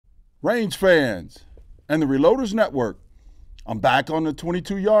Range fans and the Reloaders Network, I'm back on the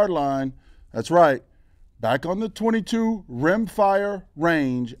 22-yard line. That's right, back on the 22 rimfire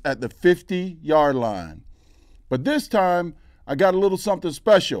range at the 50-yard line. But this time, I got a little something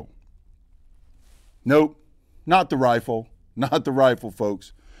special. Nope, not the rifle,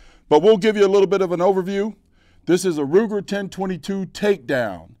 folks. But we'll give you a little bit of an overview. This is a Ruger 1022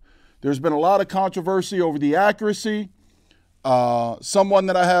 takedown. There's been a lot of controversy over the accuracy. Someone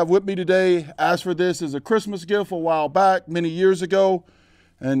that I have with me today asked for this as a Christmas gift a while back, many years ago,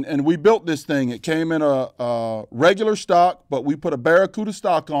 and we built this thing. It came in a regular stock, but we put a Barracuda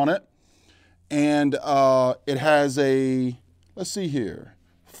stock on it, and it has a, let's see here,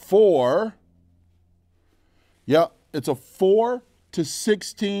 it's a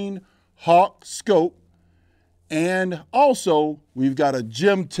 4-16 Hawk scope, and also we've got a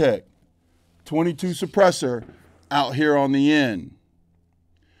Gemtech 22 suppressor out here on the end.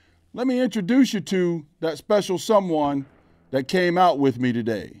 Let me introduce you to that special someone that came out with me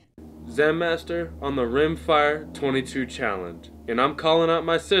today. ZenMaster on the Rimfire 22 challenge. And I'm calling out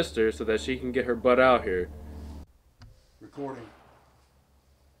my sister so that she can get her butt out here. Recording.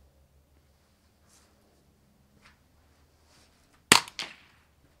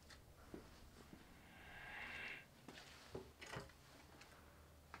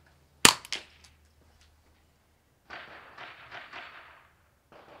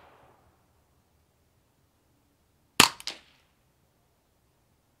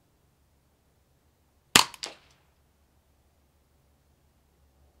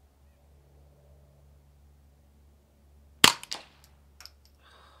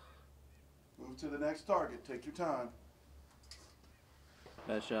 Move to the next target. Take your time.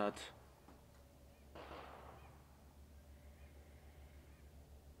 Bad shot.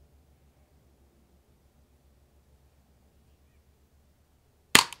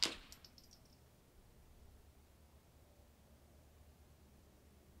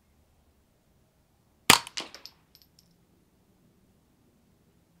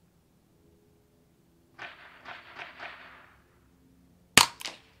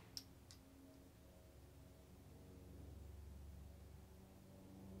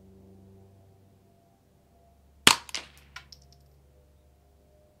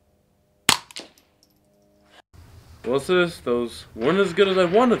 Well, sis, those weren't as good as I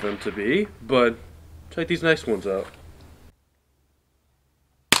wanted them to be, but check these next ones out.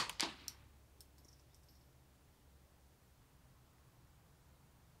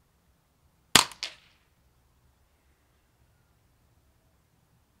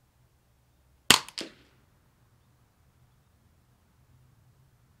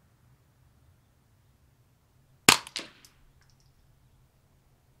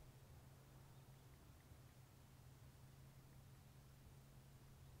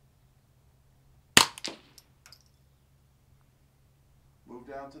 Move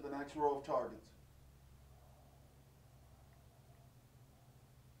down to the next row of targets.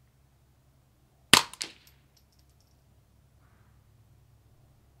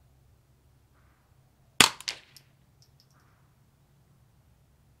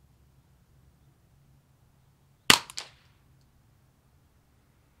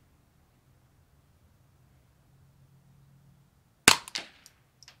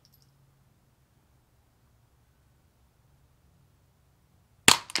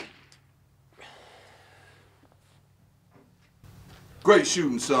 Great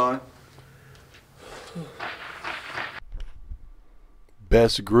shooting, son.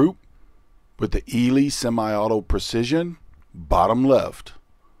 Best group with the Eley semi-auto precision, bottom left,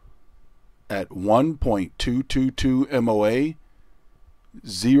 at 1.222 MOA,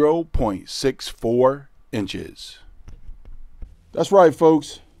 0.64 inches. That's right,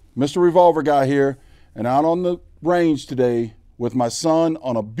 folks. Mr. Revolver Guy here, and out on the range today with my son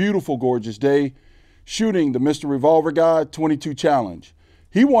on a beautiful, gorgeous day, shooting the Mr. Revolver Guy 22 challenge.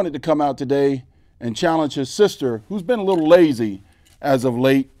 He wanted to come out today and challenge his sister, who's been a little lazy as of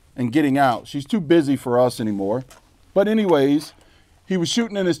late and getting out. She's too busy for us anymore. But anyways, he was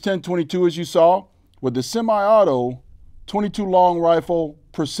shooting in his 1022, as you saw, with the semi-auto 22 long rifle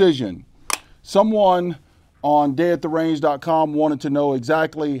precision. Someone on dayattherange.com wanted to know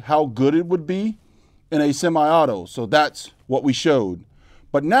exactly how good it would be in a semi-auto, so that's what we showed.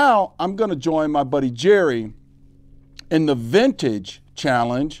 But now I'm going to join my buddy Jerry in the vintage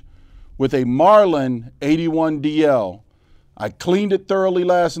challenge with a Marlin 81 DL. I cleaned it thoroughly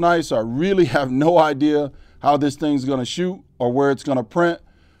last night, so I really have no idea how this thing's going to shoot or where it's going to print,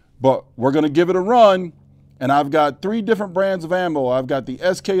 but we're going to give it a run. And I've got 3 different brands of ammo. I've got the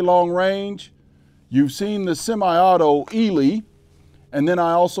SK Long Range. You've seen the semi-auto Eley, And then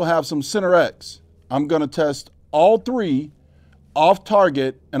I also have some Center X. I'm gonna test all three off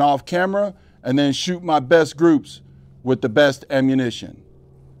target and off camera, and then shoot my best groups with the best ammunition.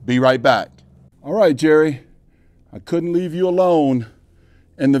 Be right back. All right, Jerry, I couldn't leave you alone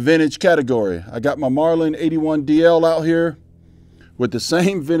in the vintage category. I got my Marlin 81 DL out here with the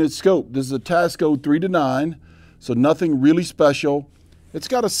same vintage scope. This is a Tasco 3-9, so nothing really special. It's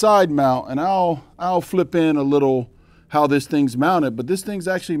got a side mount, and I'll flip in a little how this thing's mounted, but this thing's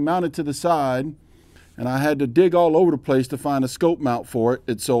actually mounted to the side, and I had to dig all over the place to find a scope mount for it.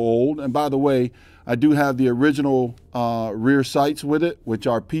 It's so old. And by the way, I do have the original rear sights with it, which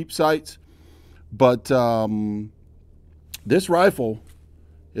are peep sights, but this rifle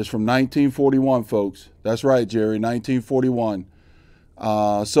is from 1941, folks. That's right, Jerry, 1941.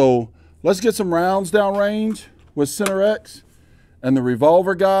 So let's get some rounds downrange with Center X and the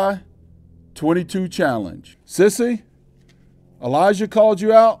Revolver Guy 22 Challenge. Sissy, Elijah called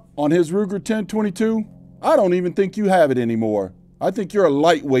you out on his Ruger 1022. I don't even think you have it anymore. I think you're a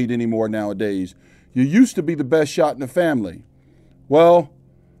lightweight anymore nowadays. You used to be the best shot in the family. Well,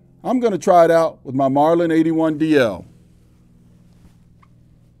 I'm going to try it out with my Marlin 81 DL.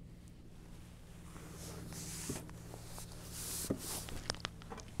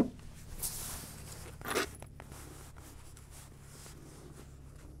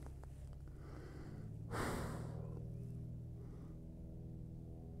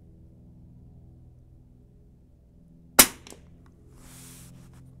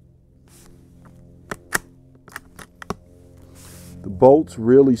 The bolt's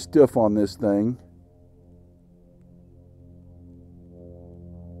really stiff on this thing.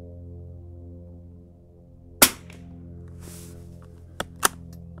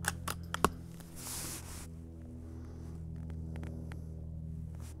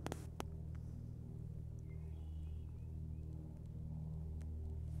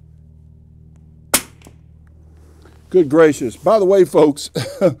 Good gracious. By the way, folks,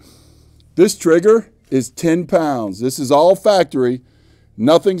 this trigger is 10 pounds. This is all factory.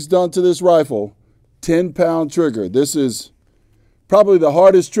 Nothing's done to this rifle. 10-pound trigger. This is probably the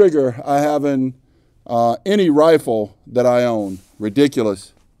hardest trigger I have in any rifle that I own.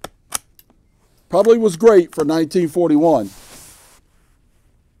 Ridiculous. Probably was great for 1941.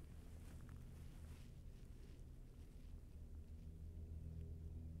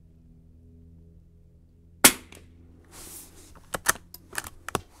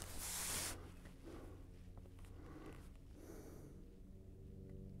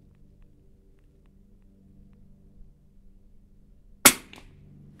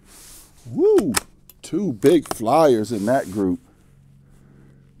 Woo! 2 big flyers in that group.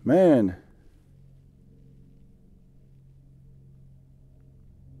 Man.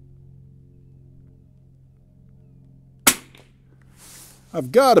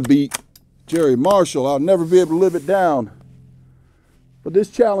 I've got to beat Jerry Marshall. I'll never be able to live it down. But this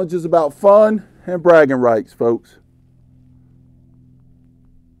challenge is about fun and bragging rights, folks.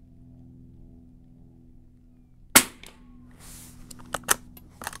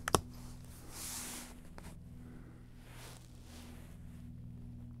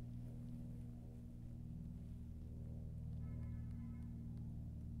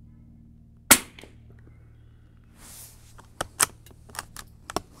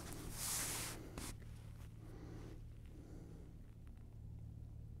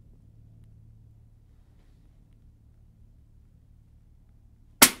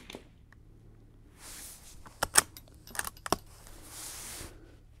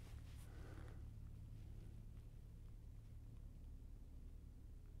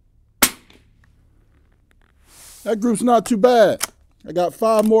 That group's not too bad. I got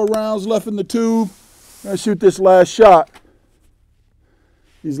 5 more rounds left in the tube. I'm gonna shoot this last shot.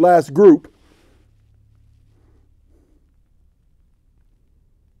 These last group.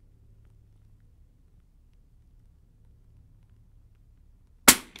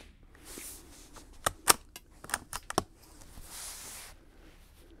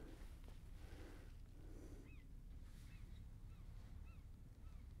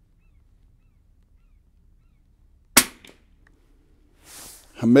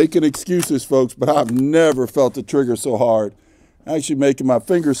 I'm making excuses, folks, but I've never felt the trigger so hard. Actually making my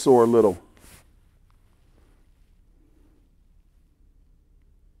fingers sore a little.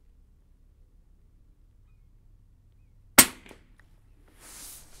 I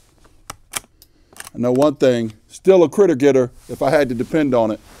know one thing, still a critter getter if I had to depend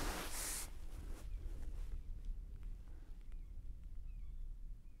on it.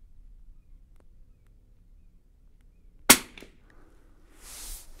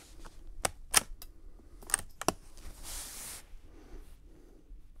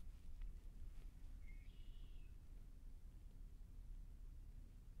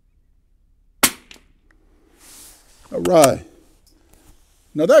 All right.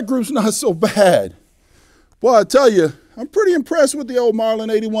 Now that group's not so bad. Boy, I tell you, I'm pretty impressed with the old Marlin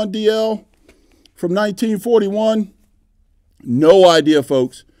 81DL from 1941. No idea,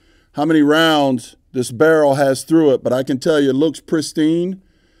 folks, how many rounds this barrel has through it, but I can tell you it looks pristine.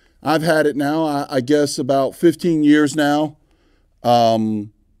 I've had it now, I guess, about 15 years now,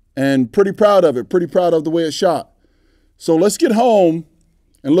 and pretty proud of it, pretty proud of the way it shot. So let's get home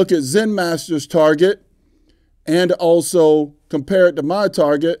and look at ZenMaster's target and also compare it to my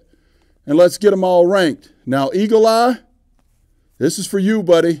target, and let's get them all ranked. Now, Eagle Eye, this is for you,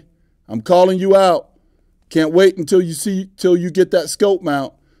 buddy. I'm calling you out. Can't wait until you get that scope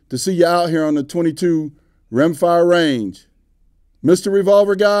mount to see you out here on the 22 rimfire range. Mr.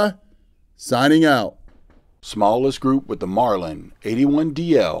 Revolver Guy, signing out. Smallest group with the Marlin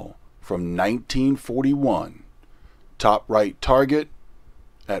 81DL from 1941. Top right target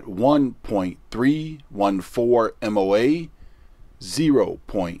at 1.314 MOA,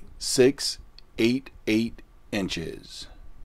 0.688 inches.